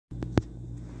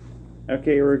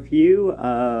Okay, review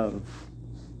of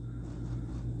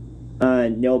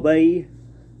Nobody.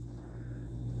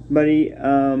 Buddy,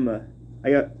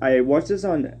 I watched this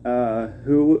on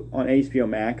who on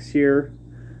HBOMAX here.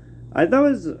 I thought it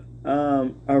was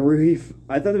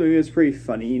I thought the movie was pretty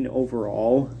funny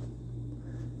overall.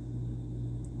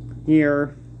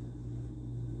 Here,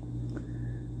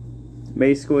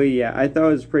 basically, yeah, I thought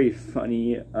it was pretty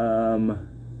funny.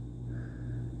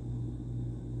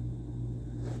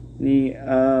 The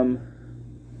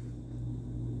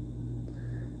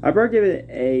I probably give it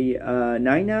a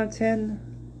 9 out of 10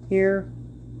 here.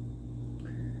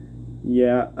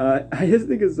 Yeah, I just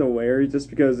think it's hilarious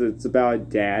just because it's about a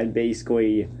dad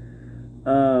basically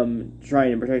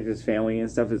trying to protect his family and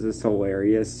stuff. Is just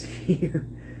hilarious here.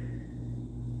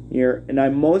 And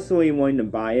I'm mostly wanting to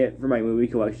buy it for my movie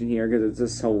collection here because it's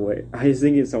just hilarious. I just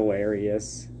think it's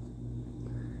hilarious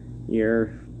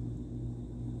here.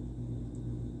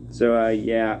 So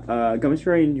yeah, comment,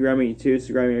 share, and grab me too.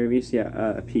 So grab me movies.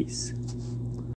 Yeah, peace.